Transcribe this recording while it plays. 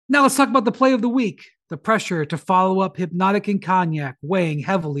Now let's talk about the play of the week. The pressure to follow up Hypnotic and Cognac weighing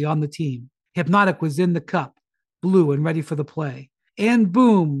heavily on the team. Hypnotic was in the cup, blue and ready for the play. And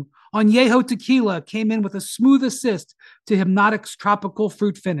boom, Añejo Tequila came in with a smooth assist to Hypnotic's tropical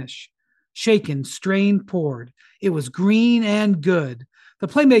fruit finish. Shaken, strained, poured. It was green and good. The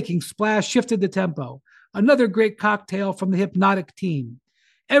playmaking splash shifted the tempo. Another great cocktail from the Hypnotic team.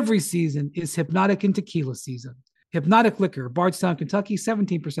 Every season is Hypnotic and Tequila season. Hypnotic Liquor, Bardstown, Kentucky,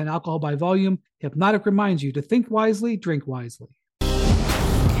 17% alcohol by volume. Hypnotic reminds you to think wisely, drink wisely.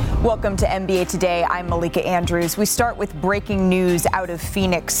 Welcome to NBA Today. I'm Malika Andrews. We start with breaking news out of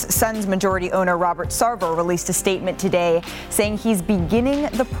Phoenix. Suns majority owner Robert Sarver released a statement today saying he's beginning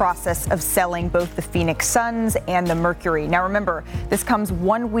the process of selling both the Phoenix Suns and the Mercury. Now remember, this comes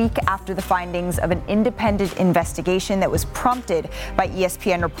 1 week after the findings of an independent investigation that was prompted by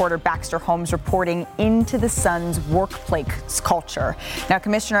ESPN reporter Baxter Holmes reporting into the Suns' workplace culture. Now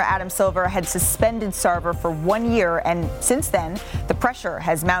Commissioner Adam Silver had suspended Sarver for 1 year, and since then, the pressure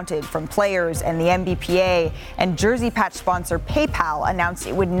has mounted from players and the NBPA, and jersey patch sponsor PayPal announced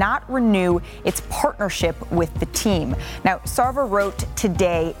it would not renew its partnership with the team. Now, Sarver wrote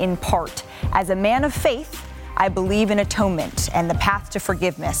today in part, "As a man of faith, I believe in atonement and the path to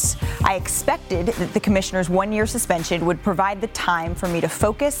forgiveness. I expected that the commissioner's 1 year suspension would provide the time for me to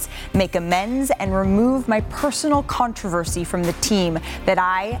focus, make amends, and remove my personal controversy from the team that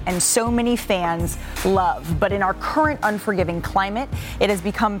I and so many fans love. But in our current unforgiving climate, it has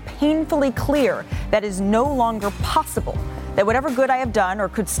become painfully clear that is no longer possible. That whatever good I have done or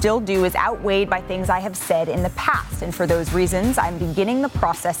could still do is outweighed by things I have said in the past. And for those reasons, I'm beginning the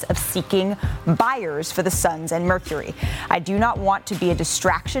process of seeking buyers for the Suns and Mercury. I do not want to be a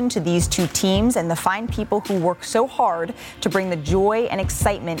distraction to these two teams and the fine people who work so hard to bring the joy and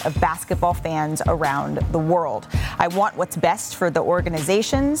excitement of basketball fans around the world. I want what's best for the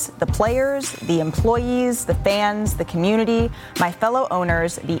organizations, the players, the employees, the fans, the community, my fellow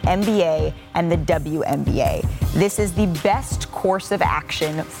owners, the NBA, and the WNBA. This is the best course of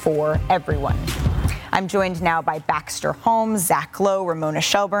action for everyone." I'm joined now by Baxter Holmes, Zach Lowe, Ramona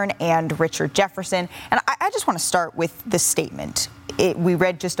Shelburne, and Richard Jefferson. And I just want to start with this statement. We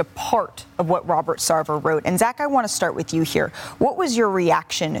read just a part of what Robert Sarver wrote. And Zach, I want to start with you here. What was your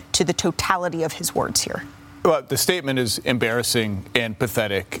reaction to the totality of his words here? Well, the statement is embarrassing and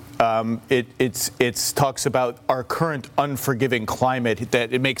pathetic. It talks about our current unforgiving climate,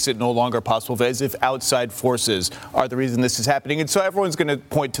 that it makes it no longer possible, as if outside forces are the reason this is happening. And so everyone's going to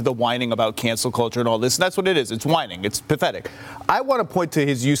point to the whining about cancel culture and all this. And that's what it is. It's whining. It's pathetic. I want to point to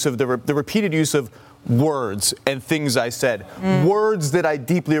his use of the repeated use of words and things I said. Words that I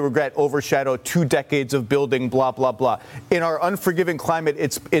deeply regret overshadow 2 decades of building, blah, blah, blah. In our unforgiving climate,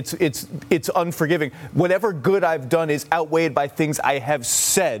 it's unforgiving. Whatever good I've done is outweighed by things I have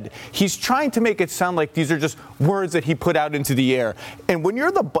said. He's trying to make it sound like these are just words that he put out into the air. And when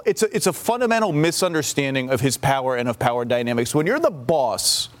you're it's a fundamental misunderstanding of his power and of power dynamics. When you're the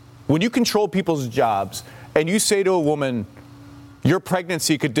boss, when you control people's jobs, and you say to a woman, your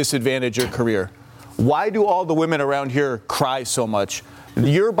pregnancy could disadvantage your career. Why do all the women around here cry so much?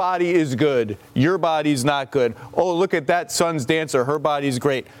 Your body is good. Your body's not good. Oh, look at that Suns dancer. Her body's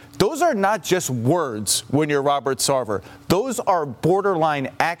great. Those are not just words when you're Robert Sarver. Those are borderline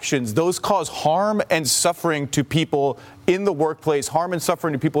actions. Those cause harm and suffering to people in the workplace, harm and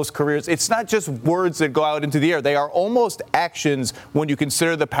suffering to people's careers. It's not just words that go out into the air. They are almost actions when you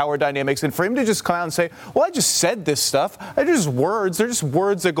consider the power dynamics. And for him to just come out and say, well, I just said this stuff. They're just words. They're just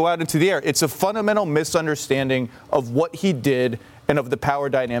words that go out into the air. It's a fundamental misunderstanding of what he did and of the power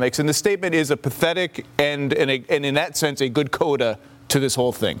dynamics. And the statement is a pathetic and in that sense, a good coda to this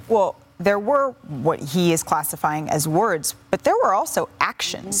whole thing. Well, there were what he is classifying as words, but there were also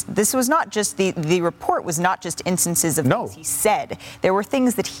actions. This was not just the report was not just instances of things he said. There were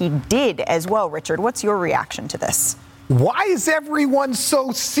things that he did as well. Richard, what's your reaction to this? Why is everyone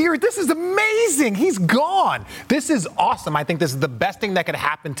so serious? This is amazing. He's gone. This is awesome. I think this is the best thing that could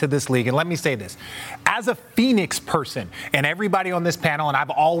happen to this league. And let me say this. As a Phoenix person, and everybody on this panel, and I've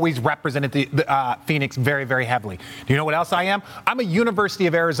always represented the Phoenix very, very heavily. Do you know what else I am? I'm a University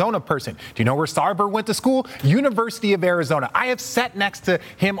of Arizona person. Do you know where Sarver went to school? University of Arizona. I have sat next to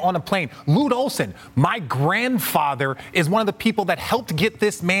him on a plane. Lute Olson, my grandfather, is one of the people that helped get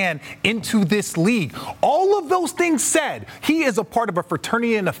this man into this league. All of those things said, said, he is a part of a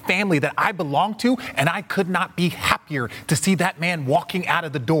fraternity and a family that I belong to, and I could not be happier to see that man walking out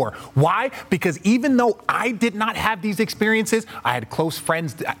of the door. Why? Because even though I did not have these experiences, I had close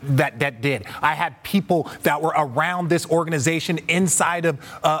friends that did. I had people that were around this organization inside of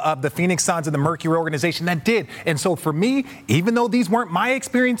the Phoenix Suns and the Mercury organization that did. And so for me, even though these weren't my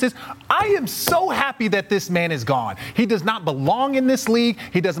experiences, I am so happy that this man is gone. He does not belong in this league.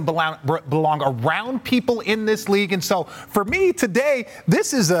 He doesn't belong around people in this league. And so for me today,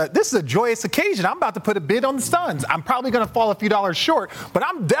 this is a joyous occasion. I'm about to put a bid on the Suns. I'm probably going to fall a few dollars short, but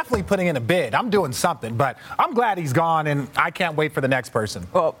I'm definitely putting in a bid. I'm doing something, but I'm glad he's gone, and I can't wait for the next person.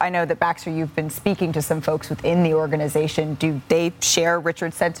 Well, I know that, Baxter, you've been speaking to some folks within the organization. Do they share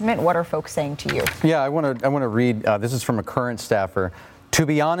Richard's sentiment? What are folks saying to you? Yeah, I want to read. This is from a current staffer. To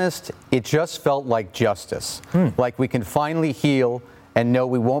be honest, it just felt like justice. Like we can finally heal and know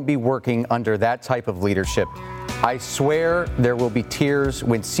we won't be working under that type of leadership. I swear there will be tears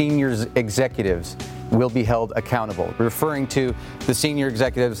when senior executives will be held accountable, referring to the senior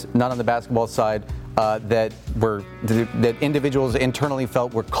executives, not on the basketball side, that individuals internally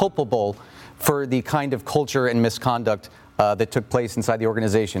felt were culpable for the kind of culture and misconduct that took place inside the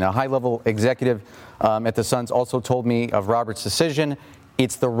organization. A high-level executive at the Suns also told me of Robert's decision.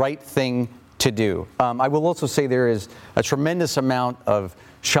 It's the right thing to do. I will also say there is a tremendous amount of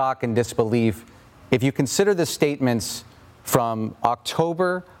shock and disbelief. If you consider the statements from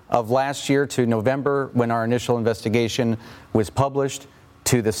October of last year to November, when our initial investigation was published,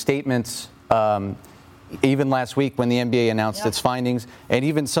 to the statements even last week when the NBA announced its findings, and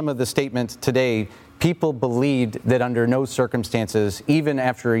even some of the statements today, people believed that under no circumstances, even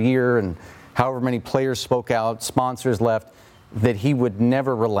after a year and however many players spoke out, sponsors left, that he would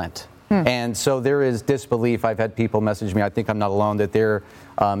never relent. And so there is disbelief. I've had people message me, I think I'm not alone, that they're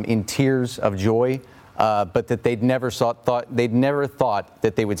in tears of joy, but that they'd never thought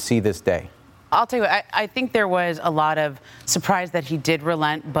that they would see this day. I'll tell you what, I think there was a lot of surprise that he did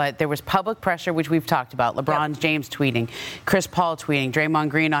relent, but there was public pressure, which we've talked about. LeBron James tweeting, Chris Paul tweeting, Draymond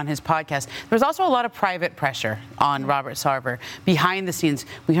Green on his podcast. There was also a lot of private pressure on Robert Sarver behind the scenes.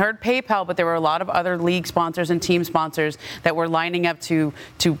 We heard PayPal, but there were a lot of other league sponsors and team sponsors that were lining up to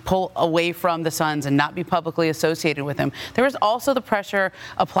pull away from the Suns and not be publicly associated with him. There was also the pressure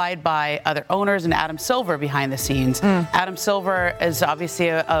applied by other owners and Adam Silver behind the scenes. Adam Silver is obviously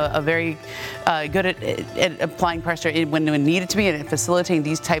a very good at applying pressure when needed to be and facilitating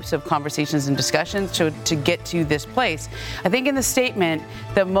these types of conversations and discussions to get to this place. I think in the statement,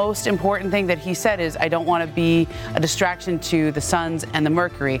 the most important thing that he said is, I don't want to be a distraction to the Suns and the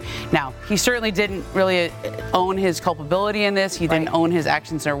Mercury. Now, he certainly didn't really own his culpability in this. He didn't own his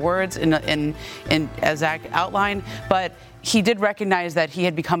actions or words in as Zach outlined, but he did recognize that he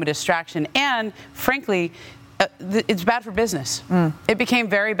had become a distraction, and frankly, it's bad for business. It became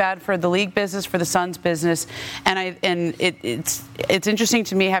very bad for the league business, for the Suns business, and it's interesting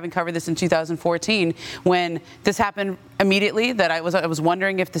to me, having covered this in 2014, when this happened immediately, that I was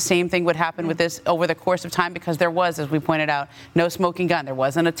wondering if the same thing would happen with this over the course of time, because there was, as we pointed out, no smoking gun. There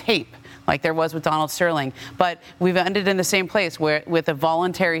wasn't a tape like there was with Donald Sterling, but we've ended in the same place where with a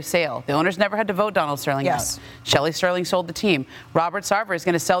voluntary sale. The owners never had to vote Donald Sterling out. Shelley Sterling sold the team. Robert Sarver is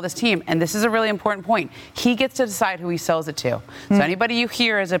going to sell this team, and this is a really important point. He gets to decide who he sells it to. So anybody you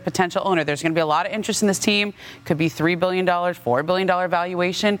hear as a potential owner, there's going to be a lot of interest in this team. Could be $3 billion, $4 billion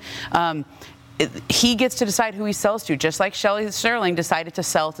valuation. He gets to decide who he sells to, just like Shelley Sterling decided to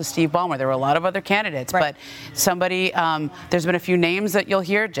sell to Steve Ballmer. There were a lot of other candidates, but somebody, there's been a few names that you'll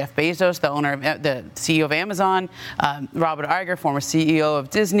hear. Jeff Bezos, the CEO of Amazon, Robert Iger, former CEO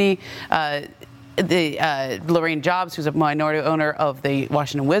of Disney, Lorraine Jobs, who's a minority owner of the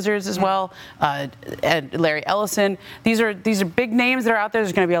Washington Wizards as well, and Larry Ellison. These are big names that are out there.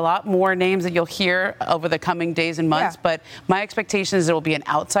 There's going to be a lot more names that you'll hear over the coming days and months. But my expectation is there will be an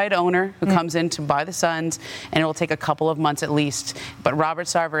outside owner who comes in to buy the Suns, and it will take a couple of months at least. But Robert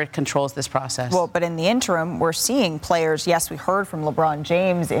Sarver controls this process. Well, but in the interim, we're seeing players. Yes, we heard from LeBron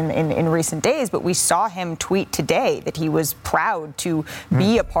James in recent days, but we saw him tweet today that he was proud to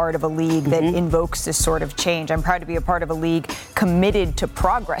be a part of a league that invokes this sort of change. I'm proud to be a part of a league committed to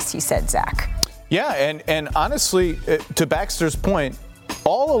progress, he said, Zach. Yeah, and honestly, to Baxter's point,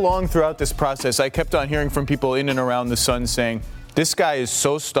 all along throughout this process, I kept on hearing from people in and around the Suns saying, This guy is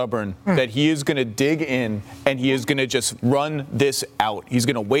so stubborn that he is going to dig in and he is going to just run this out. He's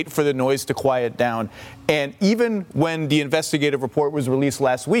going to wait for the noise to quiet down. And even when the investigative report was released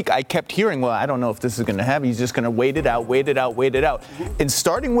last week, I kept hearing, well, I don't know if this is going to happen. He's just going to wait it out. And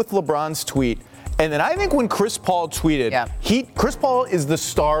starting with LeBron's tweet, and then I think when Chris Paul tweeted, Chris Paul is the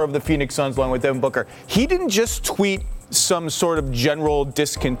star of the Phoenix Suns along with Devin Booker. He didn't just tweet some sort of general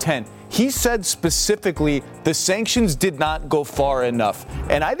discontent. He said specifically the sanctions did not go far enough.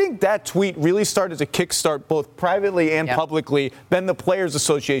 And I think that tweet really started to kickstart both privately and publicly, then the Players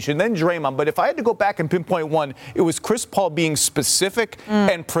Association, then Draymond. But if I had to go back and pinpoint one, it was Chris Paul being specific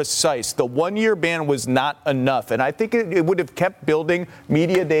and precise. The 1-year ban was not enough. And I think it would have kept building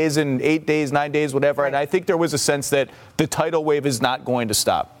media days in 8 days, 9 days, whatever. And I think there was a sense that the tidal wave is not going to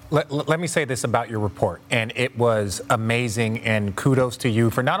stop. Let me say this about your report, and it was amazing, and kudos to you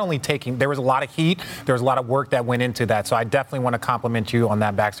for not only taking, there was a lot of heat, there was a lot of work that went into that, so I definitely want to compliment you on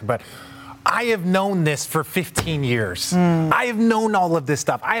that, Baxter, but I have known this for 15 years. I have known all of this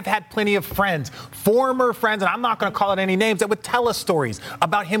stuff. I have had plenty of friends, former friends, and I'm not going to call out any names, that would tell us stories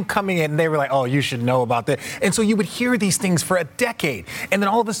about him coming in, and they were like, oh, you should know about that. And so you would hear these things for a decade, and then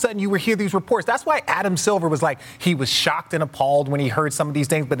all of a sudden you would hear these reports. That's why Adam Silver was like, he was shocked and appalled when he heard some of these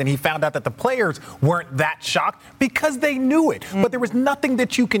things, but then he found out that the players weren't that shocked because they knew it. But there was nothing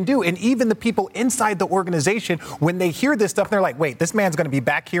that you can do. And even the people inside the organization, when they hear this stuff, they're like, wait, this man's going to be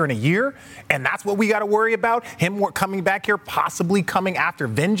back here in a year? And that's what we got to worry about, him coming back here, possibly coming after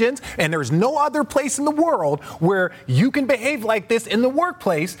vengeance. And there's no other place in the world where you can behave like this in the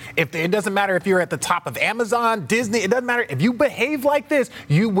workplace. It doesn't matter if you're at the top of Amazon, Disney, it doesn't matter. If you behave like this,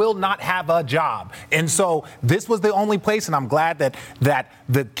 you will not have a job. And so this was the only place, and I'm glad that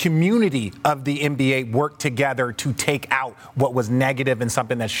the community of the NBA worked together to take out what was negative and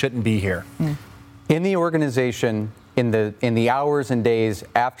something that shouldn't be here. In the organization, in the hours and days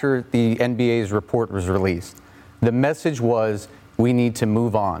after the NBA's report was released, the message was, we need to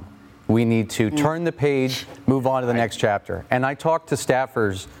move on. We need to turn the page, move on to the next chapter. And I talked to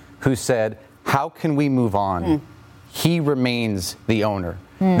staffers who said, how can we move on? He remains the owner.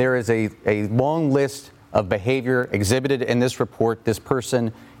 There is a long list of behavior exhibited in this report. This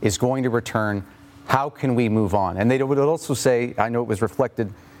person is going to return. How can we move on? And they would also say, I know it was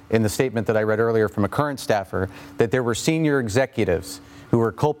reflected in the statement that I read earlier from a current staffer, that there were senior executives who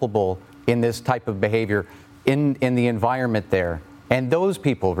were culpable in this type of behavior in the environment there. And those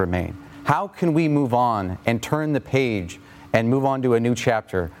people remain. How can we move on and turn the page and move on to a new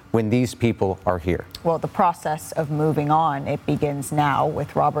chapter when these people are here? Well, the process of moving on, it begins now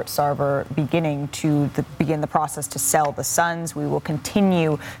with Robert Sarver begin the process to sell the Suns. We will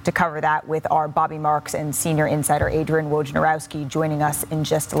continue to cover that with our Bobby Marks and senior insider Adrian Wojnarowski joining us in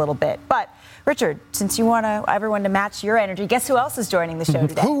just a little bit. But Richard, since you want everyone to match your energy, guess who else is joining the show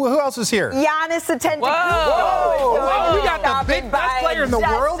today? Who else is here? Giannis Antetokounmpo. Whoa! We got the big best player in the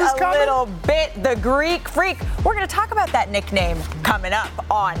world is coming. A little bit, the Greek Freak. We're going to talk about that nickname coming up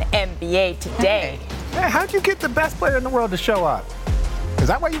on NBA Today. Hey, how'd you get the best player in the world to show up? Is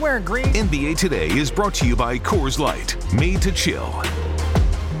that why you're wearing green? NBA Today is brought to you by Coors Light, made to chill.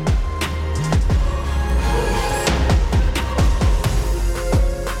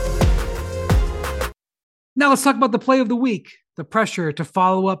 Now let's talk about the play of the week. The pressure to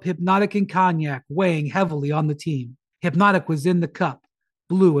follow up Hypnotic and Cognac weighing heavily on the team. Hypnotic was in the cup,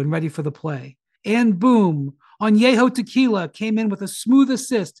 blue and ready for the play. And boom, Añejo Tequila came in with a smooth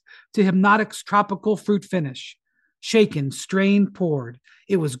assist to Hypnotic's tropical fruit finish. Shaken, strained, poured.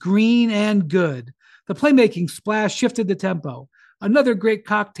 It was green and good. The playmaking splash shifted the tempo. Another great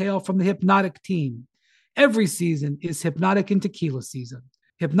cocktail from the Hypnotic team. Every season is Hypnotic and Tequila season.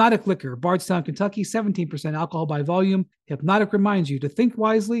 Hypnotic Liquor, Bardstown, Kentucky, 17% alcohol by volume. Hypnotic reminds you to think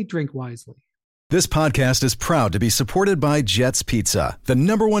wisely, drink wisely. This podcast is proud to be supported by Jets Pizza, the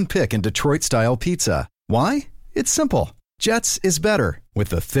 #1 pick in Detroit-style pizza. Why? It's simple. Jets is better. With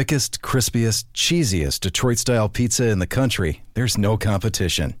the thickest, crispiest, cheesiest Detroit-style pizza in the country, there's no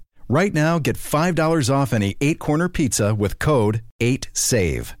competition. Right now, get $5 off any 8-corner pizza with code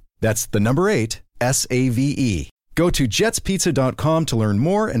 8SAVE. That's the number 8, S-A-V-E. Go to jetspizza.com to learn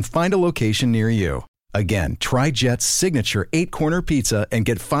more and find a location near you. Again, try Jet's signature 8-corner pizza and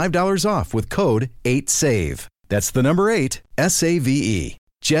get $5 off with code 8SAVE. That's the number 8, S-A-V-E.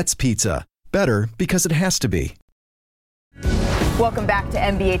 Jet's Pizza. Better because it has to be. Welcome back to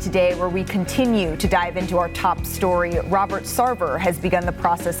NBA Today, where we continue to dive into our top story. Robert Sarver has begun the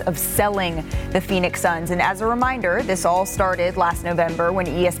process of selling the Phoenix Suns. And as a reminder, this all started last November when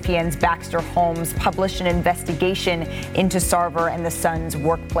ESPN's Baxter Holmes published an investigation into Sarver and the Suns'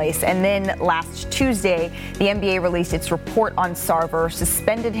 workplace. And then last Tuesday, the NBA released its report on Sarver,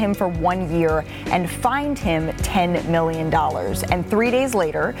 suspended him for 1 year, and fined him $10 million. And 3 days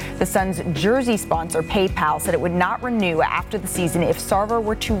later, the Suns' jersey sponsor, PayPal, said it would not renew after the season if Sarver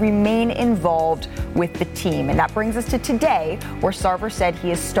were to remain involved with the team. And that brings us to today, where Sarver said he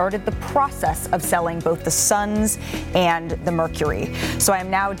has started the process of selling both the Suns and the Mercury. So I am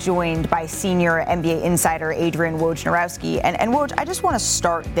now joined by senior NBA insider Adrian Wojnarowski. And Woj, I just want to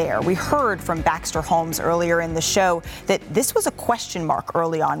start there. We heard from Baxter Holmes earlier in the show that this was a question mark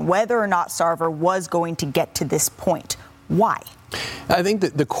early on, whether or not Sarver was going to get to this point. Why? I think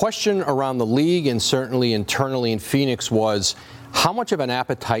that the question around the league and certainly internally in Phoenix was, how much of an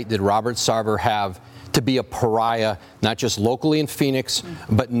appetite did Robert Sarver have to be a pariah, not just locally in Phoenix,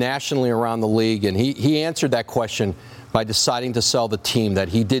 but nationally around the league? And he answered that question by deciding to sell the team, that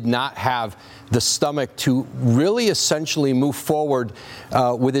he did not have the stomach to really essentially move forward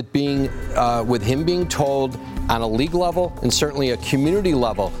with it being, with him being told on a league level and certainly a community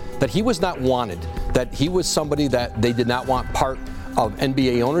level that he was not wanted, that he was somebody that they did not want part of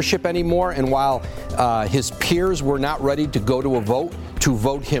NBA ownership anymore. And while his peers were not ready to go to a vote to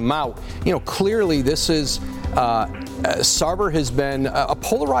vote him out, clearly this is Sarver has been a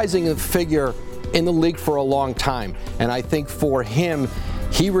polarizing figure in the league for a long time. And I think for him,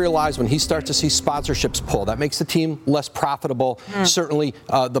 he realized when he starts to see sponsorships pull, that makes the team less profitable. Certainly,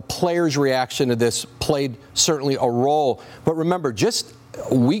 the players' reaction to this played certainly a role. But remember, just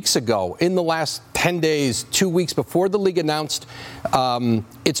weeks ago, in the last 10 days, 2 weeks before the league announced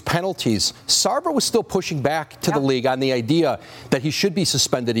its penalties, Sarver was still pushing back to the league on the idea that he should be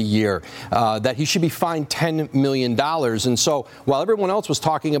suspended a year, that he should be fined $10 million. And so while everyone else was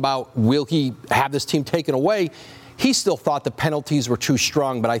talking about, will he have this team taken away, he still thought the penalties were too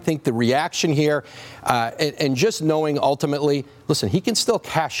strong. But I think the reaction here and just knowing ultimately, listen, he can still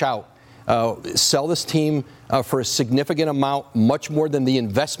cash out, sell this team for a significant amount, much more than the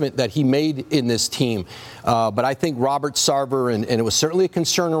investment that he made in this team. But I think Robert Sarver, and it was certainly a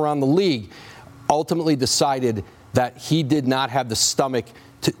concern around the league, ultimately decided that he did not have the stomach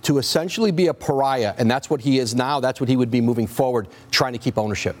to essentially be a pariah, and that's what he is now. That's what he would be moving forward, trying to keep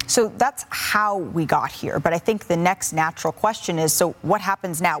ownership. So that's how we got here. But I think the next natural question is, so what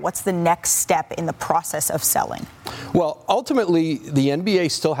happens now? What's the next step in the process of selling? Well, ultimately, the NBA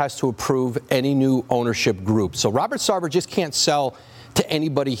still has to approve any new ownership group. So Robert Sarver just can't sell to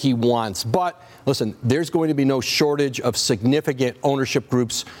anybody he wants. But listen, there's going to be no shortage of significant ownership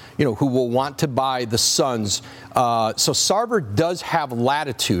groups, who will want to buy the Suns. So Sarver does have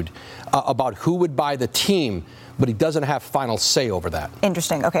latitude about who would buy the team, but he doesn't have final say over that.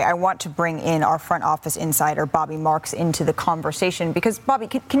 Interesting. Okay, I want to bring in our front office insider, Bobby Marks, into the conversation because, Bobby,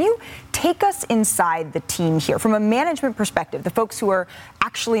 can you take us inside the team here? From a management perspective, the folks who are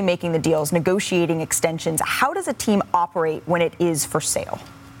actually making the deals, negotiating extensions, how does a team operate when it is for sale?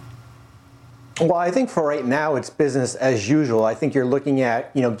 Well, I think for right now, it's business as usual. I think you're looking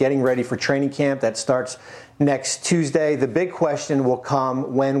at, getting ready for training camp that starts next Tuesday. The big question will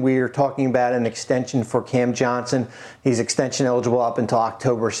come when we are talking about an extension for Cam Johnson. He's extension eligible up until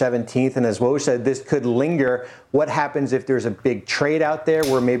October 17th. And as Woj said, this could linger. What happens if there's a big trade out there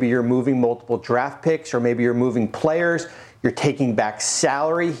where maybe you're moving multiple draft picks or maybe you're moving players, you're taking back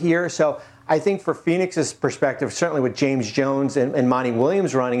salary here. So I think for Phoenix's perspective, certainly with James Jones and Monty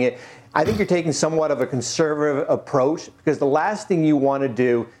Williams running it, I think you're taking somewhat of a conservative approach because the last thing you want to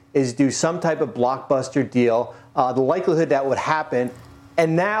do is do some type of blockbuster deal, the likelihood that would happen,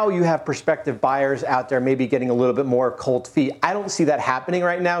 and now you have prospective buyers out there maybe getting a little bit more cold feet. I don't see that happening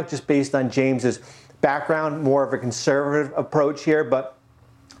right now just based on James's background, more of a conservative approach here, but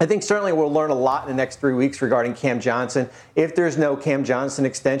I think certainly we'll learn a lot in the next 3 weeks regarding Cam Johnson. If there's no Cam Johnson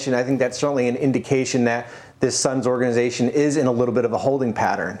extension, I think that's certainly an indication that this Suns organization is in a little bit of a holding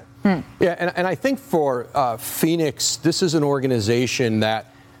pattern. Yeah, and I think for Phoenix, this is an organization that,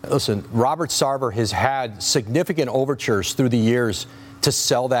 listen, Robert Sarver has had significant overtures through the years to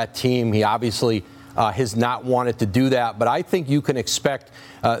sell that team. He obviously has not wanted to do that, but I think you can expect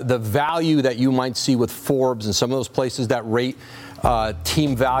the value that you might see with Forbes and some of those places that rate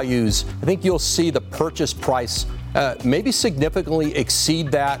team values. I think you'll see the purchase price maybe significantly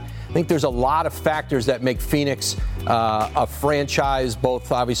exceed that. I think there's a lot of factors that make Phoenix a franchise,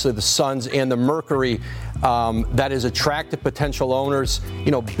 both obviously the Suns and the Mercury, that is attractive potential owners,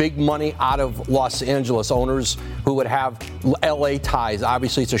 big money out of Los Angeles, owners who would have LA ties.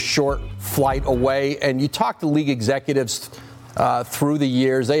 Obviously, it's a short flight away. And you talk to league executives through the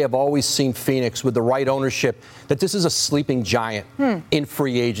years, they have always seen Phoenix with the right ownership, that this is a sleeping giant in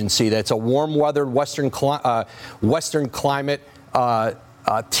free agency, that's a warm-weathered Western climate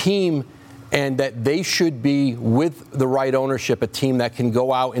team, and that they should be, with the right ownership, a team that can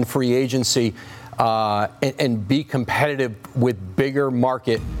go out in free agency and be competitive with bigger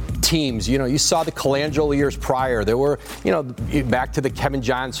market teams. You saw the Colangelo years prior. There were, back to the Kevin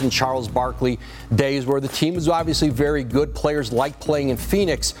Johnson, Charles Barkley days where the team was obviously very good. Players liked playing in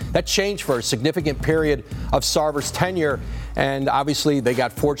Phoenix. That changed for a significant period of Sarver's tenure. And obviously they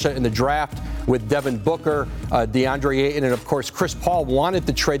got fortunate in the draft with Devin Booker, DeAndre Ayton, and of course Chris Paul wanted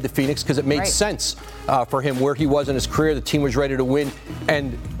to trade to Phoenix because it made sense for him where he was in his career. The team was ready to win.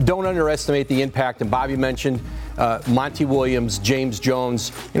 And don't underestimate the impact. And Bobby mentioned Monty Williams, James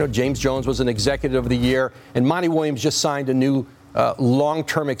Jones. James Jones was an executive of the year, and Monty Williams just signed a new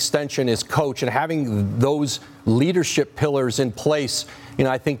long-term extension as coach. And having those leadership pillars in place,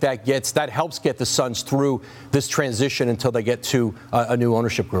 I think that helps get the Suns through this transition until they get to a new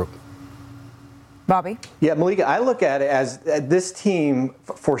ownership group. Bobby? Yeah, Malika, I look at it as this team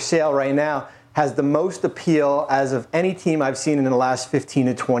for sale right now has the most appeal as of any team I've seen in the last 15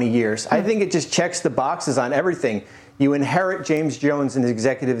 to 20 years. I think it just checks the boxes on everything. You inherit James Jones as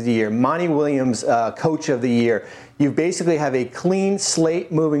Executive of the Year, Monty Williams, Coach of the Year. You basically have a clean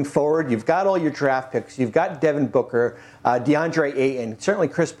slate moving forward. You've got all your draft picks. You've got Devin Booker, DeAndre Ayton, certainly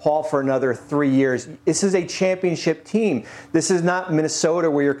Chris Paul for another 3 years. This is a championship team. This is not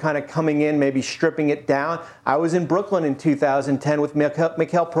Minnesota where you're kind of coming in, maybe stripping it down. I was in Brooklyn in 2010 with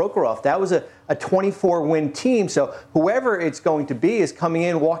Mikhail Prokhorov. That was a 24-win team. So whoever it's going to be is coming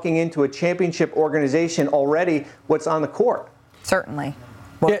in, walking into a championship organization already, what's on the court. Certainly.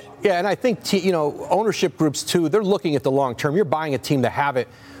 Yeah, and I think, ownership groups, too, they're looking at the long term. You're buying a team to have it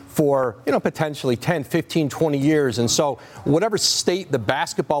for, potentially 10, 15, 20 years. And so whatever state the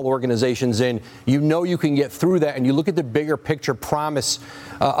basketball organization's in, you can get through that. And you look at the bigger picture promise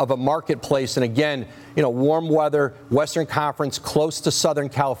of a marketplace. And again, warm weather, Western Conference, close to Southern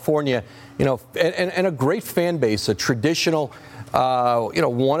California, and a great fan base, a traditional,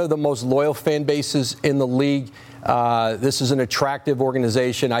 one of the most loyal fan bases in the league. This is an attractive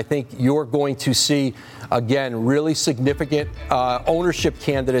organization. I think you're going to see, again, really significant ownership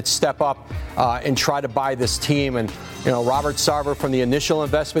candidates step up and try to buy this team. And, Robert Sarver, from the initial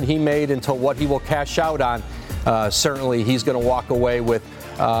investment he made until what he will cash out on, certainly he's going to walk away with,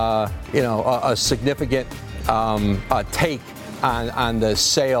 a significant take on the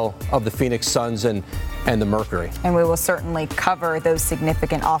sale of the Phoenix Suns and the Mercury. And we will certainly cover those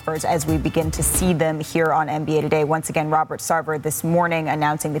significant offers as we begin to see them here on NBA Today. Once again, Robert Sarver this morning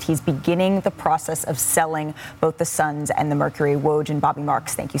announcing that he's beginning the process of selling both the Suns and the Mercury. Woj and Bobby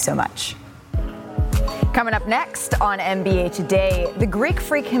Marks, thank you so much. Coming up next on NBA Today, the Greek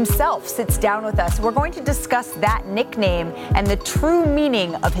freak himself sits down with us. We're going to discuss that nickname and the true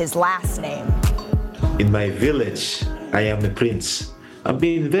meaning of his last name. In my village, I am a prince. I'm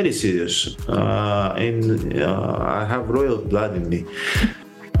being very serious, and I have royal blood in me.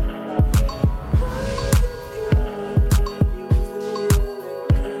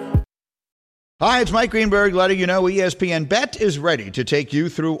 Hi, it's Mike Greenberg letting you know ESPN Bet is ready to take you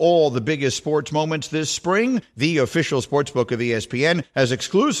through all the biggest sports moments this spring. The official sportsbook of ESPN has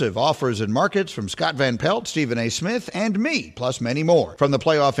exclusive offers and markets from Scott Van Pelt, Stephen A. Smith, and me, plus many more. From the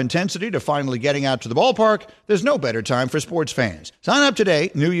playoff intensity to finally getting out to the ballpark, there's no better time for sports fans. Sign up today.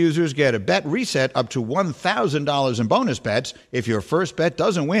 New users get a bet reset up to $1,000 in bonus bets if your first bet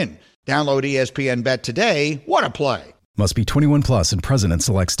doesn't win. Download ESPN Bet today. What a play. Must be 21 plus and present in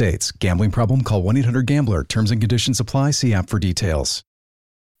select states. Gambling problem? Call 1-800-GAMBLER. Terms and conditions apply. See app for details.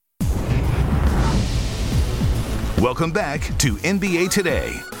 Welcome back to NBA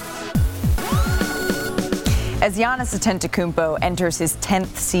Today. As Giannis Antetokounmpo enters his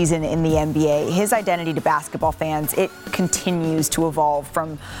 10th season in the NBA, his identity to basketball fans, it continues to evolve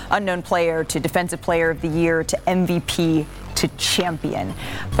from unknown player to defensive player of the year to MVP to champion.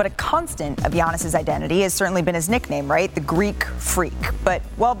 But a constant of Giannis's identity has certainly been his nickname, right? The Greek Freak. But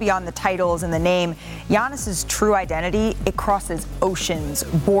well beyond the titles and the name, Giannis's true identity, it crosses oceans,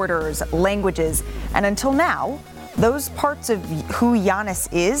 borders, languages, and until now, those parts of who Giannis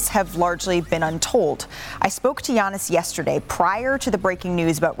is have largely been untold. I spoke to Giannis yesterday prior to the breaking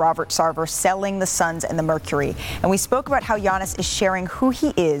news about Robert Sarver selling the Suns and the Mercury, and we spoke about how Giannis is sharing who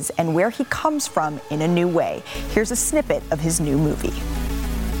he is and where he comes from in a new way. Here's a snippet of his new movie.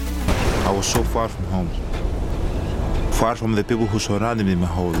 I was so far from home, far from the people who surrounded me my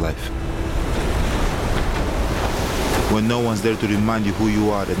whole life. When no one's there to remind you who you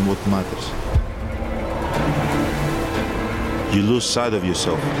are and what matters, you lose sight of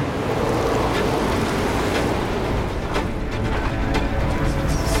yourself.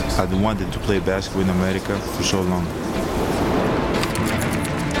 I'd wanted to play basketball in America for so long.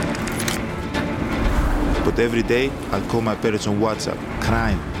 But every day, I'd call my parents on WhatsApp,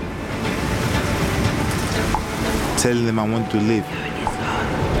 crying, telling them I want to leave.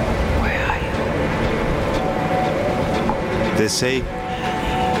 They say,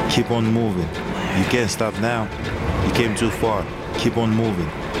 keep on moving. You can't stop now. You came too far. Keep on moving.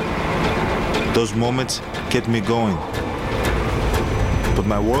 Those moments kept me going. But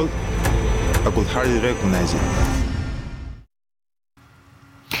my world, I could hardly recognize it.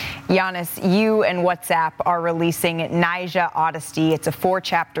 Giannis, you and WhatsApp are releasing Nyjah Odyssey. It's a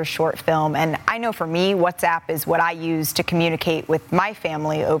 4-chapter short film. And I know for me, WhatsApp is what I use to communicate with my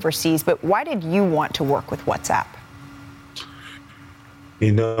family overseas. But why did you want to work with WhatsApp?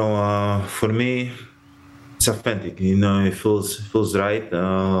 You know, for me, it's authentic. You know, it feels right.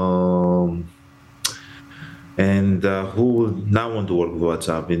 And who would not want to work with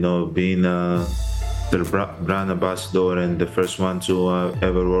WhatsApp? You know, being the brand ambassador and the first one to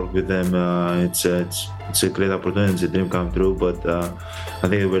ever work with them, it's a great opportunity. It's a dream come true. But I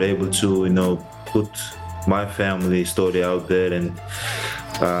think we were able to, you know, put my family story out there and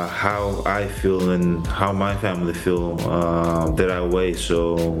how I feel and how my family feel the right way.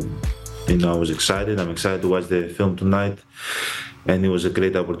 So, you know, I was excited. I'm excited to watch the film tonight, and it was a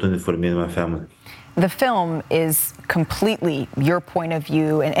great opportunity for me and my family. The film is completely your point of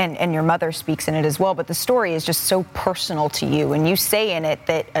view, and your mother speaks in it as well, but the story is just so personal to you. And you say in it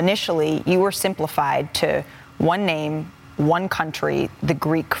that initially you were simplified to one name, one country, the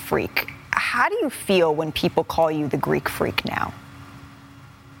Greek Freak. How do you feel when people call you the Greek Freak now?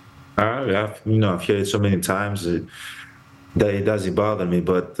 I've heard it so many times that it doesn't bother me,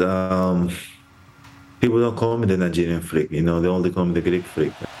 but people don't call me the Nigerian Freak. You know, they only call me the Greek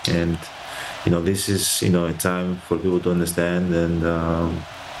Freak. And you know, this is, you know, a time for people to understand, and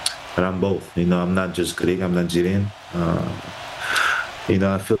I'm both. You know, I'm not just Greek, I'm Nigerian. You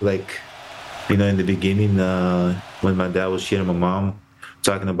know, I feel like, you know, in the beginning, when my dad was hearing my mom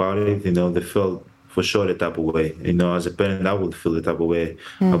talking about it, you know, they felt for sure the type of way. You know, as a parent, I would feel the type of way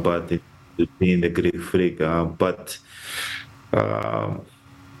about it, being the Greek Freak. But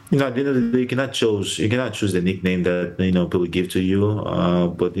you know, at the end of the day, you cannot choose the nickname that, you know, people give to you.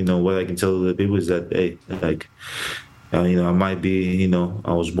 But you know, what I can tell the people is that, hey, like, you know, I might be, you know,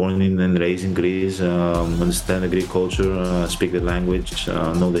 I was born in and raised in Greece, understand the Greek culture, speak the language,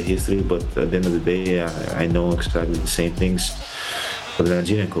 know the history. But at the end of the day, I know exactly the same things for the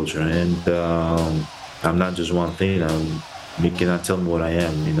Nigerian culture, and I'm not just one thing. You cannot tell me what I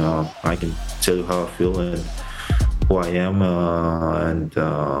am. You know, I can tell you how I feel and who I am, and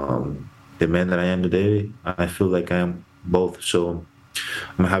the man that I am today. I feel like I am both. So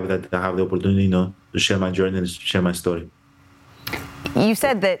I'm happy that I have the opportunity, you know, to share my journey and share my story. You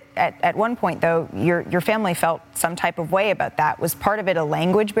said that at one point, though, your family felt some type of way about that. Was part of it a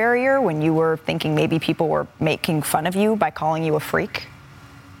language barrier when you were thinking maybe people were making fun of you by calling you a freak?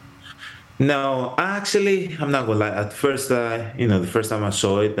 No, actually, I'm not gonna lie. At first, you know, the first time I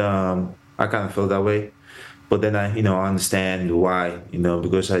saw it, I kind of felt that way. But then I understand why, you know,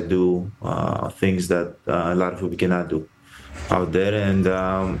 because I do things that a lot of people cannot do out there, and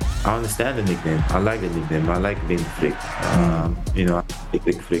I understand the nickname. I like the nickname. I like being freak. You know, I'm a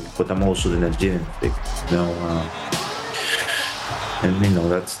big freak, but I'm also the Nigerian freak. You know, and you know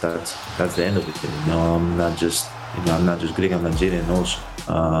that's the end of it. You know, I'm not just Greek. I'm Nigerian also.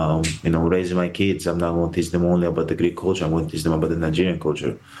 You know, raising my kids, I'm not going to teach them only about the Greek culture. I'm going to teach them about the Nigerian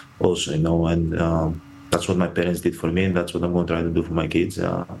culture also. You know, and that's what my parents did for me, and that's what I'm going to try to do for my kids.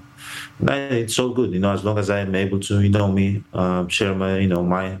 It's so good, you know, as long as I am able to, you know, share my, you know,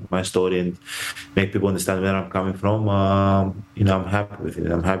 my story and make people understand where I'm coming from. You know, I'm happy with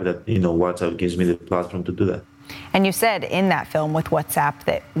it. I'm happy that, you know, WhatsApp gives me the platform to do that. And you said in that film with WhatsApp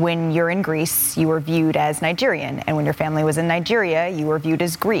that when you're in Greece, you were viewed as Nigerian, and when your family was in Nigeria, you were viewed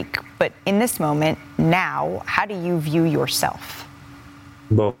as Greek. But in this moment, now, how do you view yourself?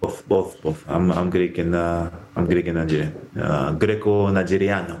 Both. I'm Greek and Nigerian,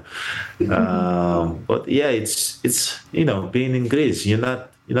 Greco-Nigeriano. But yeah, it's being in Greece, you're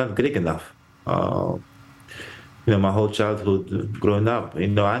not Greek enough. My whole childhood growing up, I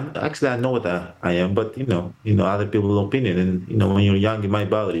know what I am, but other people's opinion, and when you're young, it might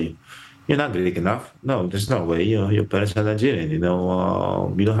bother you. You're not Greek enough. No, there's no way. Your parents are Nigerian. You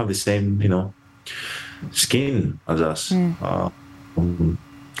don't have the same skin as us.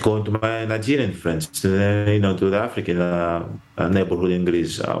 Going to my Nigerian friends, to the African neighborhood in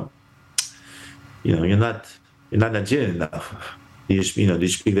Greece, you're not Nigerian enough. Do you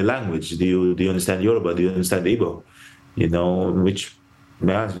speak the language? Do you understand Yoruba? Do you understand Igbo? Which,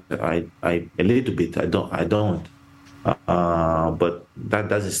 I a little bit. I don't. But that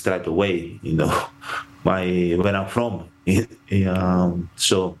doesn't strike away. Where I'm from.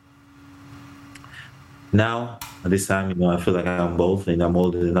 So now at this time, I feel like I'm both, and I'm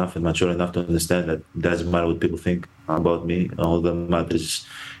old enough and mature enough to understand that it doesn't matter what people think about me. All that matters,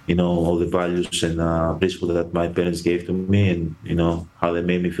 all the values and principles that my parents gave to me, and how they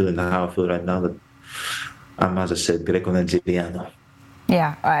made me feel, and how I feel right now. That I'm, as I said, Greco-Nigeriano.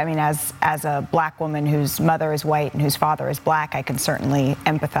 Yeah, I mean, as a black woman whose mother is white and whose father is black, I can certainly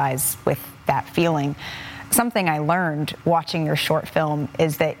empathize with that feeling. Something I learned watching your short film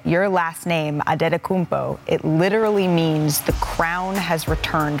is that your last name, Adetokunbo, it literally means the crown has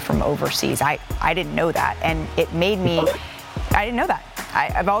returned from overseas. I didn't know that, and it made me, I didn't know that.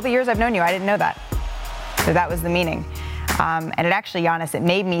 Of all the years I've known you, I didn't know that. So that was the meaning. And it actually, Giannis, it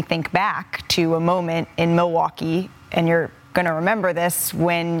made me think back to a moment in Milwaukee, and you're going to remember this,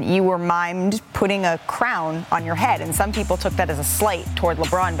 when you were mimed putting a crown on your head. And some people took that as a slight toward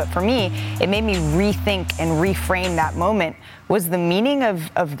LeBron. But for me, it made me rethink and reframe that moment. Was the meaning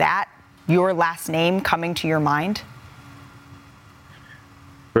of that, your last name, coming to your mind?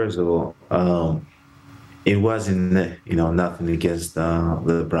 First of all, it wasn't, nothing against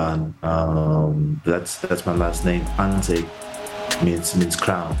LeBron. That's my last name. Ante means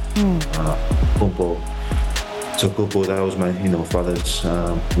crown. Kumpo. So Kumpo, that was my, father's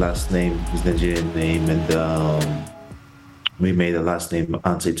last name, his Nigerian name, and we made the last name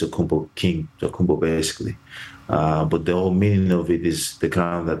Ante Tokumbo, King Tokumbo, basically. But the whole meaning of it is the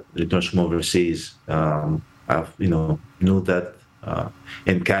crown that returns from overseas. I've, knew that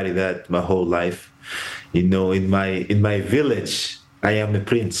and carry that my whole life. In my village, I am a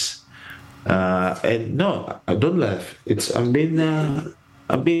prince. And no, I don't laugh.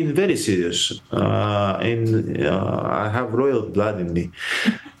 I'm being very serious, and I have royal blood in me.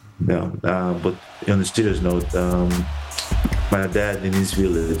 But on a serious note, my dad in his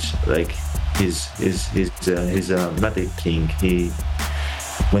village, like he's not a king.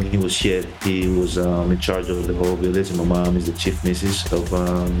 When he was here, he was in charge of the whole village, and my mom is the chief missus of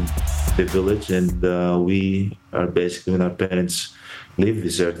the village, and we are basically, when our parents leave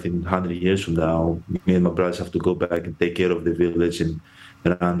this earth in 100 years from now, me and my brothers have to go back and take care of the village and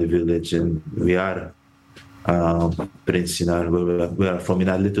around the village, and we are prince we are from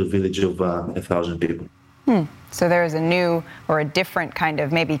a little village of 1,000 people. So there is a new or a different kind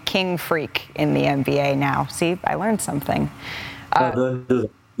of maybe king freak in the NBA now. See, I learned something. Don't do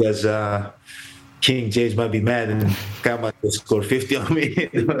that, because King James might be mad and come out to score 50 on me.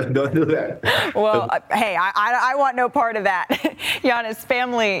 Don't do that. Well, hey, I want no part of that. Giannis,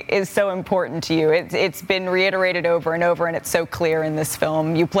 family is so important to you. It's been reiterated over and over, and it's so clear in this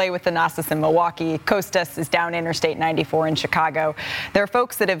film. You play with the Nazas in Milwaukee. Costas is down Interstate 94 in Chicago. There are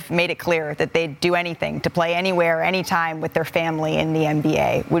folks that have made it clear that they'd do anything to play anywhere, anytime with their family in the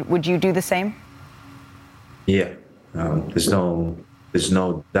NBA. Would you do the same? Yeah, there's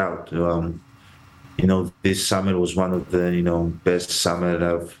no doubt. This summer was one of the, best summer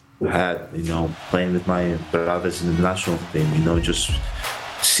I've had, playing with my brothers in the national team, just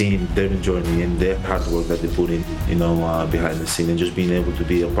seeing their journey and their hard work that they put in, behind the scene, and just being able to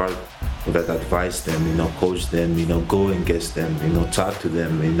be a part of that, advise them, coach them, go against them, talk to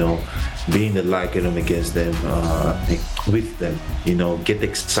them, be in the locker room against them, with them, get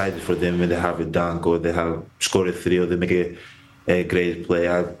excited for them when they have a dunk or they have scored a three or they make a great play.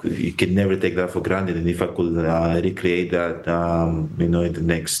 You can never take that for granted, and if I could recreate that, in the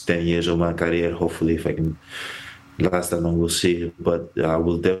next 10 years of my career, hopefully, if I can last that long, we'll see. But I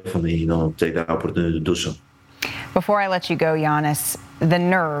will definitely, take the opportunity to do so. Before I let you go, Giannis, the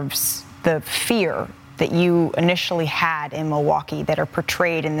nerves, the fear that you initially had in Milwaukee that are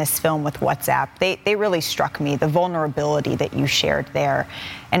portrayed in this film with WhatsApp, they really struck me, the vulnerability that you shared there.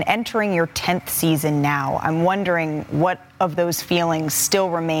 And entering your 10th season now, I'm wondering what of those feelings still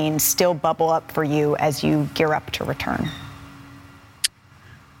remain, still bubble up for you as you gear up to return?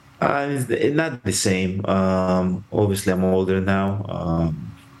 It's not the same. Obviously, I'm older now.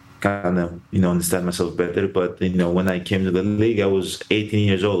 Kind of, understand myself better. But, when I came to the league, I was 18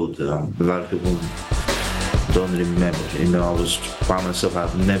 years old. A lot of people don't remember. I was by myself.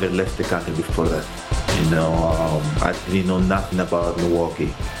 I've never left the country before that. I didn't know nothing about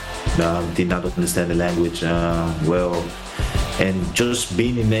Milwaukee. Did not understand the language well. And just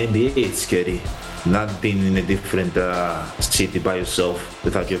being in the NBA, it's scary. Not being in a different city by yourself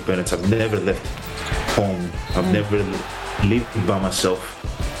without your parents. I've never left home. I've never lived by myself.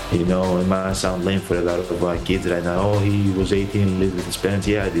 It might sound lame for a lot of kids right now. Oh, he was 18, lived with his parents.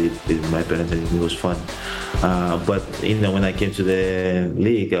 Yeah, I did with my parents, and it was fun. But when I came to the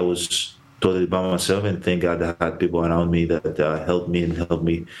league, I was totally by myself, and thank God I had people around me that helped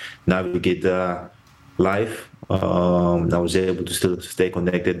me navigate life. I was able to still stay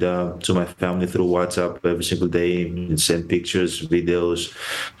connected to my family through WhatsApp every single day, and send pictures, videos,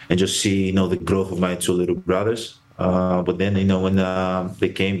 and just see the growth of my two little brothers. But then when they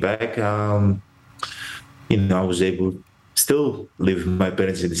came back, I was able to still live with my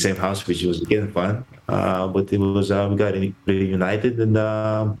parents in the same house, which was again fun. But it was we got reunited, and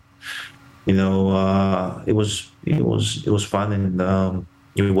it was fun, and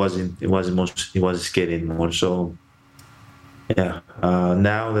it wasn't scary anymore. So yeah,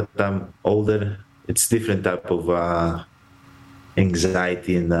 now that I'm older, it's different type of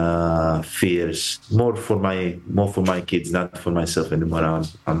anxiety and fears. More for my kids, not for myself anymore.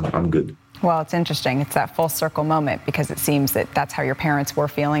 I'm good. Well, it's interesting. It's that full circle moment, because it seems that that's how your parents were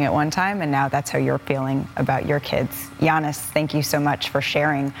feeling at one time, and now that's how you're feeling about your kids. Giannis, thank you so much for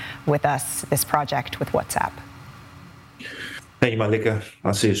sharing with us this project with WhatsApp. Thank you, Malika.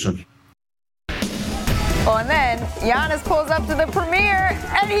 I'll see you soon. Well, and then Giannis pulls up to the premiere,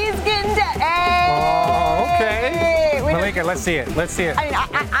 and he's getting down. Hey! Oh, okay. Malika, let's see it. I mean,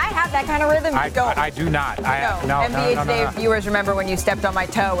 I have that kind of rhythm. I do not. No. NBA Today viewers remember when you stepped on my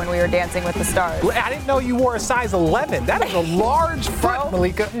toe when we were Dancing with the Stars. I didn't know you wore a size 11. That is a large foot,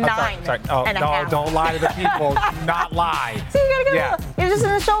 Malika. 9 sorry. Oh, and a no, half. Don't lie to the people. Do not lie. So you gotta go. You're just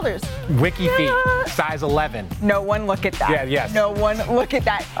in the shoulders. Wiki feet, size 11. No one look at that. Yeah, yes. No one look at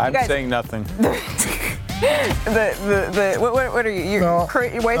that. I'm saying nothing. What are you? You're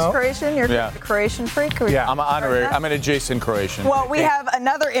waist Croatian? You're a Croatian freak? Yeah, I'm an honorary. I'm an adjacent Croatian. Well, we have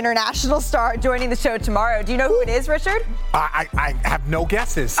another international star joining the show tomorrow. Do you know who it is, Richard? I have no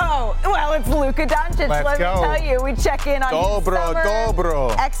guesses. Oh, well, it's Luka Doncic. Let me tell you, we check in on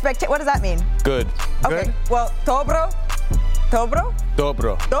Dobro. What does that mean? Good. Okay. Good. Well, Dobro.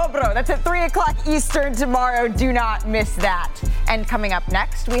 That's at 3 o'clock Eastern tomorrow. Do not miss that. And coming up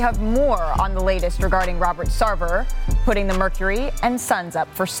next, we have more on the latest regarding Robert Sarver putting the Mercury and Suns up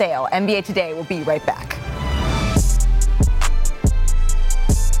for sale. NBA Today will be right back.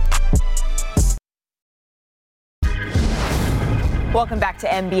 Welcome back to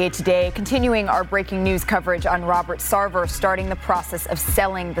NBA Today. Continuing our breaking news coverage on Robert Sarver starting the process of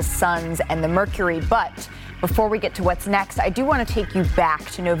selling the Suns and the Mercury. But before we get to what's next, I do want to take you back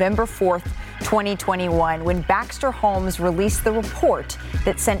to November 4th, 2021, when Baxter Holmes released the report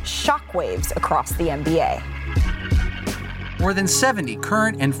that sent shockwaves across the NBA. More than 70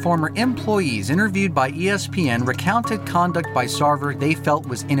 current and former employees interviewed by ESPN recounted conduct by Sarver they felt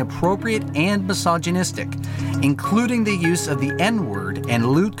was inappropriate and misogynistic, including the use of the N-word and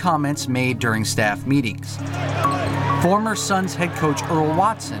lewd comments made during staff meetings. Former Suns head coach Earl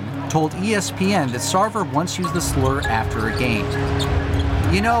Watson told ESPN that Sarver once used the slur after a game.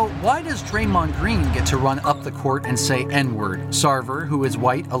 You know, why does Draymond Green get to run up the court and say N-word? Sarver, who is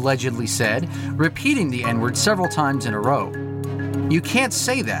white, allegedly said, repeating the N-word several times in a row. You can't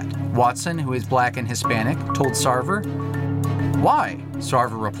say that, Watson, who is black and Hispanic, told Sarver. Why?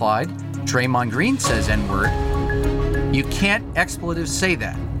 Sarver replied. Draymond Green says N-word. You can't expletive say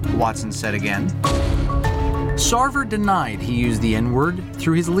that, Watson said again. Sarver denied he used the N-word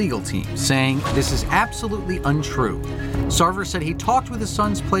through his legal team, saying this is absolutely untrue. Sarver said he talked with a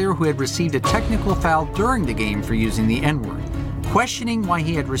Suns player who had received a technical foul during the game for using the N-word, questioning why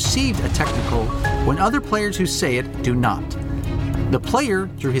he had received a technical when other players who say it do not. The player,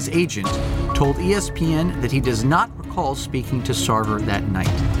 through his agent, told ESPN that he does not recall speaking to Sarver that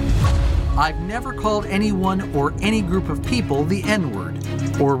night. I've never called anyone or any group of people the N-word,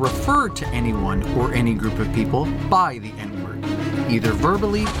 or referred to anyone or any group of people by the N-word, either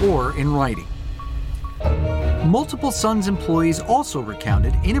verbally or in writing. Multiple Suns employees also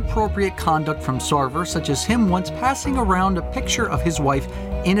recounted inappropriate conduct from Sarver, such as him once passing around a picture of his wife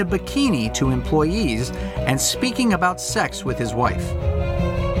in a bikini to employees and speaking about sex with his wife.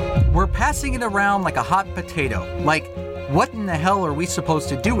 We're passing it around like a hot potato, like, What in the hell are we supposed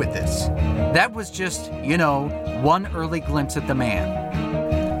to do with this? That was just, one early glimpse at the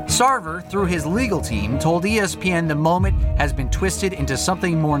man. Sarver, through his legal team, told ESPN the moment has been twisted into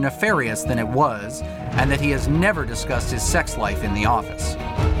something more nefarious than it was, and that he has never discussed his sex life in the office.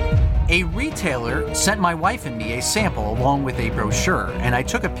 A retailer sent my wife and me a sample along with a brochure, and I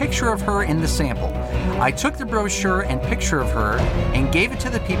took a picture of her in the sample. I took the brochure and picture of her and gave it to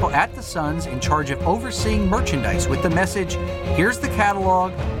the people at the Suns in charge of overseeing merchandise with the message, here's the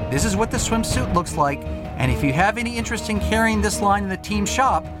catalog, this is what the swimsuit looks like, and if you have any interest in carrying this line in the team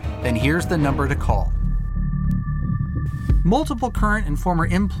shop, then here's the number to call. Multiple current and former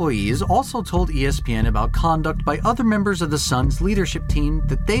employees also told ESPN about conduct by other members of the Suns leadership team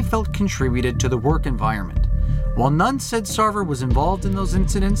that they felt contributed to the work environment. While none said Sarver was involved in those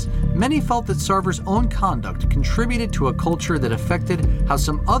incidents, many felt that Sarver's own conduct contributed to a culture that affected how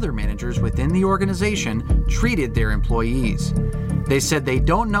some other managers within the organization treated their employees. They said they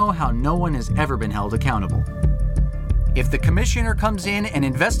don't know how no one has ever been held accountable. If the commissioner comes in and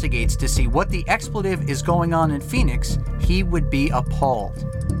investigates to see what the expletive is going on in Phoenix, he would be appalled.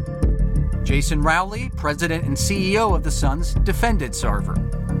 Jason Rowley, president and CEO of the Suns, defended Sarver.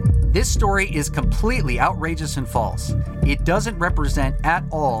 This story is completely outrageous and false. It doesn't represent at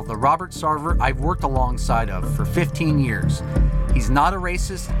all the Robert Sarver I've worked alongside of for 15 years. He's not a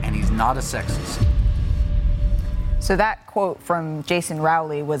racist and he's not a sexist. So that quote from Jason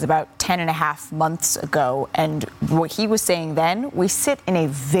Rowley was about 10 and a half months ago. And what he was saying then, we sit in a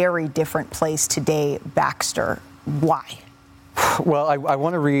very different place today, Baxter. Why? Well, I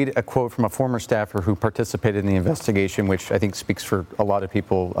want to read a quote from a former staffer who participated in the investigation, which I think speaks for a lot of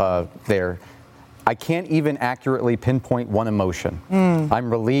people there. I can't even accurately pinpoint one emotion.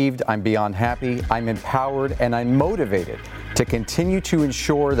 I'm relieved, I'm beyond happy, I'm empowered, and I'm motivated to continue to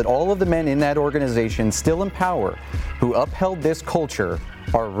ensure that all of the men in that organization still in power who upheld this culture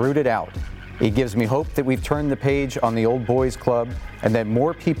are rooted out. It gives me hope that we've turned the page on the old boys club and that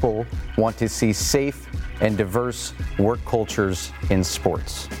more people want to see safe and diverse work cultures in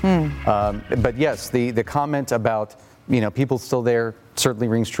sports. But yes, the comment about people still there certainly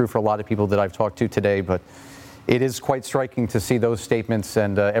rings true for a lot of people that I've talked to today, but it is quite striking to see those statements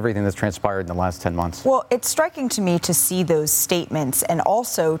and everything that's transpired in the last 10 months. Well, it's striking to me to see those statements and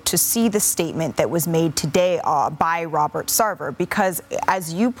also to see the statement that was made today by Robert Sarver, because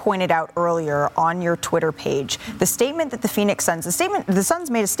as you pointed out earlier on your Twitter page, the statement that the Phoenix Suns, the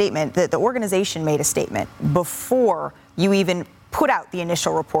Suns made a statement, that the organization made a statement before you even put out the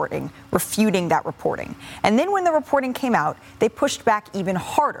initial reporting, refuting that reporting. And then when the reporting came out, they pushed back even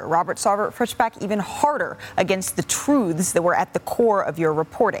harder. Robert Sarver pushed back even harder against the truths that were at the core of your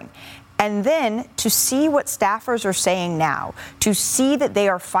reporting. And then to see what staffers are saying now, to see that they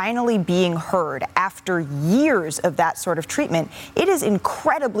are finally being heard after years of that sort of treatment, it is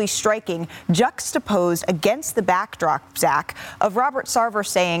incredibly striking, juxtaposed against the backdrop, Zach, of Robert Sarver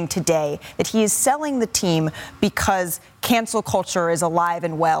saying today that he is selling the team because cancel culture is alive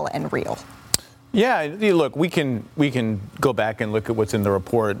and well and real. Yeah, look, we can go back and look at what's in the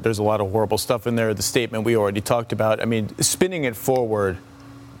report. There's a lot of horrible stuff in there. The statement we already talked about. I mean, spinning it forward,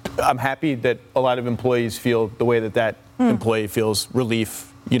 I'm happy that a lot of employees feel the way that employee feels,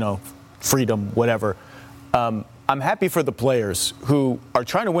 relief, freedom, whatever. I'm happy for the players who are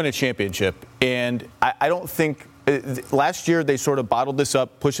trying to win a championship. And I don't think last year they sort of bottled this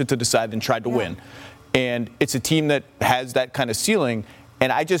up, pushed it to the side and tried to win. And it's a team that has that kind of ceiling.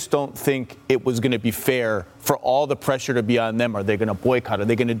 And I just don't think it was going to be fair for all the pressure to be on them. Are they going to boycott? Are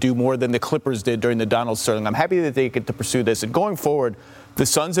they going to do more than the Clippers did during the Donald Sterling? I'm happy that they get to pursue this. And going forward, the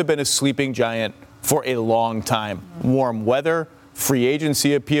Suns have been a sleeping giant for a long time. Warm weather, free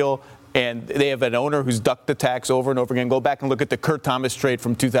agency appeal, and they have an owner who's ducked the tax over and over again. Go back and look at the Kurt Thomas trade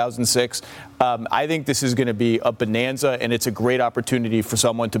from 2006. I think this is going to be a bonanza, and it's a great opportunity for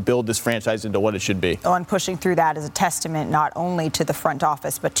someone to build this franchise into what it should be. Oh, and pushing through that is a testament not only to the front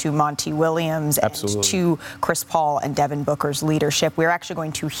office, but to Monty Williams and to Chris Paul and Devin Booker's leadership. We're actually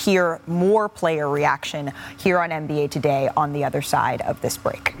going to hear more player reaction here on NBA Today on the other side of this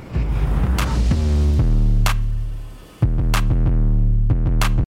break.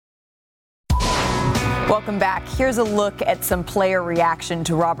 Welcome back. Here's a look at some player reaction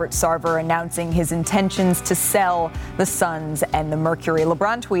to Robert Sarver announcing his intentions to sell the Suns and the Mercury.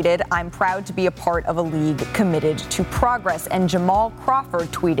 LeBron tweeted, "I'm proud to be a part of a league committed to progress." And Jamal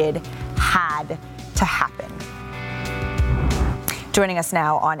Crawford tweeted, "Had to happen." Joining us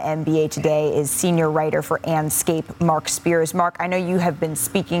now on NBA Today is senior writer for Anscape, Mark Spears. Mark, I know you have been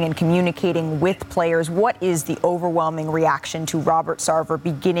speaking and communicating with players. What is the overwhelming reaction to Robert Sarver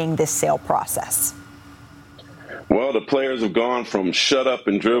beginning this sale process? Well, the players have gone from shut up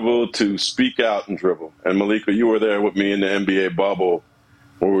and dribble to speak out and dribble. And Malika, you were there with me in the NBA bubble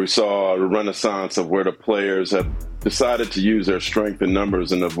where we saw a renaissance of where the players have decided to use their strength in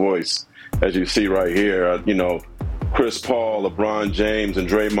numbers and the voice, as you see right here. Chris Paul, LeBron James, and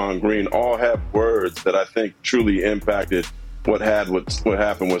Draymond Green all have words that I think truly impacted what happened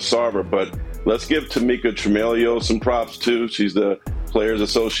with Sarver. But let's give Tamika Tremelio some props, too. She's the Players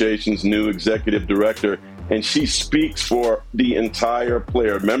Association's new executive director, and she speaks for the entire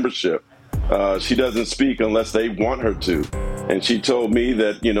player membership. She doesn't speak unless they want her to. And she told me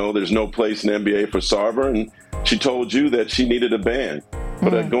that, there's no place in the NBA for Sarver, and she told you that she needed a ban.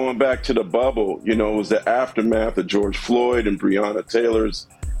 But going back to the bubble, it was the aftermath of George Floyd and Breonna Taylor's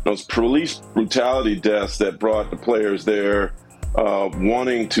those police brutality deaths that brought the players there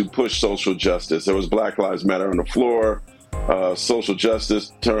wanting to push social justice. There was Black Lives Matter on the floor, social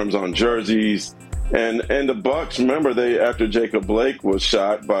justice terms on jerseys. And the Bucks, remember, after Jacob Blake was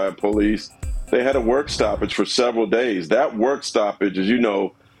shot by police, they had a work stoppage for several days. That work stoppage, as you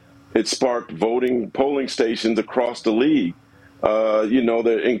know, it sparked polling stations across the league.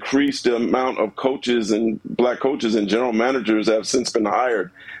 They increased the amount of coaches and black coaches and general managers have since been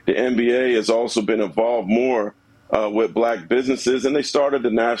hired. The NBA has also been involved more with black businesses, and they started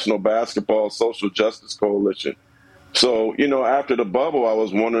the National Basketball Social Justice Coalition. So, after the bubble, I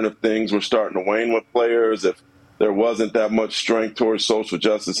was wondering if things were starting to wane with players, if there wasn't that much strength towards social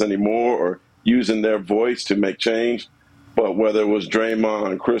justice anymore or using their voice to make change. But whether it was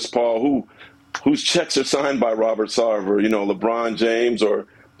Draymond, Chris Paul, whose checks are signed by Robert Sarver, LeBron James or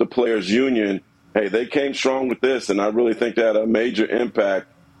the Players Union, hey, they came strong with this, and I really think that had a major impact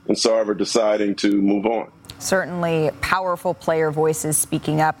in Sarver deciding to move on. Certainly powerful player voices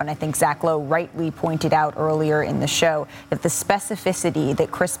speaking up, and I think Zach Lowe rightly pointed out earlier in the show that the specificity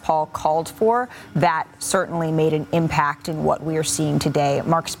that Chris Paul called for, that certainly made an impact in what we are seeing today.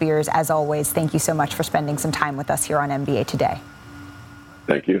 Mark Spears, as always, thank you so much for spending some time with us here on NBA Today.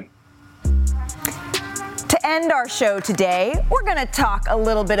 Thank you. To end our show today, we're going to talk a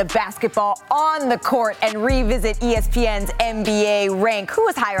little bit of basketball on the court and revisit ESPN's NBA rank. Who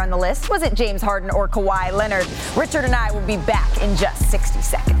was higher on the list? Was it James Harden or Kawhi Leonard? Richard and I will be back in just 60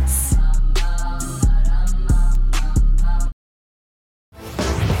 seconds.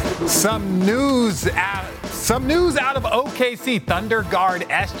 Some news out of OKC. Thunder guard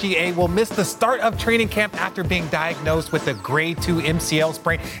SGA will miss the start of training camp after being diagnosed with a grade 2 MCL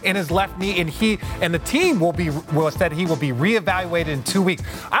sprain in his left knee, and the team said he will be reevaluated in 2 weeks.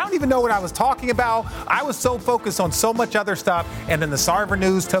 I don't even know what I was talking about. I was so focused on so much other stuff, and then the Sarver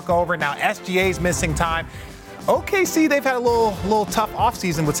news took over. Now SGA's missing time. OKC, they've had a little tough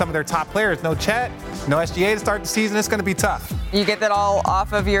offseason with some of their top players. No Chet, no SGA to start the season. It's going to be tough. You get that all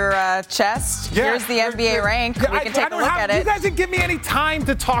off of your chest? Yeah, here's the NBA rank. We can take a look at it. You guys didn't give me any time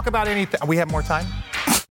to talk about anything. We have more time?